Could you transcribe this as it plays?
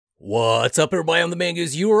What's up, everybody? I'm the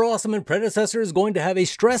Mangoose. You are awesome, and Predecessor is going to have a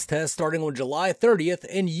stress test starting on July 30th,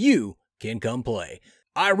 and you can come play.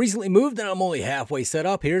 I recently moved, and I'm only halfway set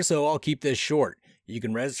up here, so I'll keep this short. You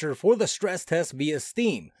can register for the stress test via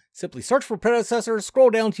Steam. Simply search for Predecessor,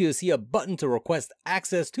 scroll down till you see a button to request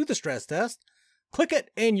access to the stress test. Click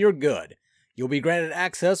it, and you're good. You'll be granted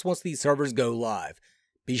access once these servers go live.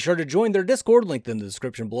 Be sure to join their Discord, linked in the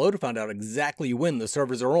description below, to find out exactly when the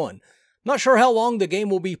servers are on. Not sure how long the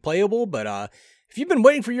game will be playable, but if you've been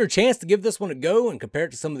waiting for your chance to give this one a go and compare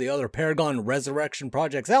it to some of the other Paragon Resurrection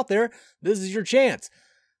projects out there, this is your chance.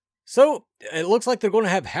 So, it looks like they're going to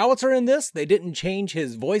have Howitzer in this. They didn't change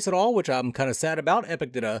his voice at all, which I'm kind of sad about.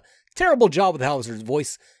 Epic did a terrible job with Howitzer's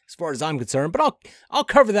voice as far as I'm concerned, but I'll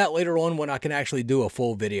cover that later on when I can actually do a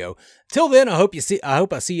full video. Till then, I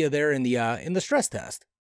hope I see you there in the stress test.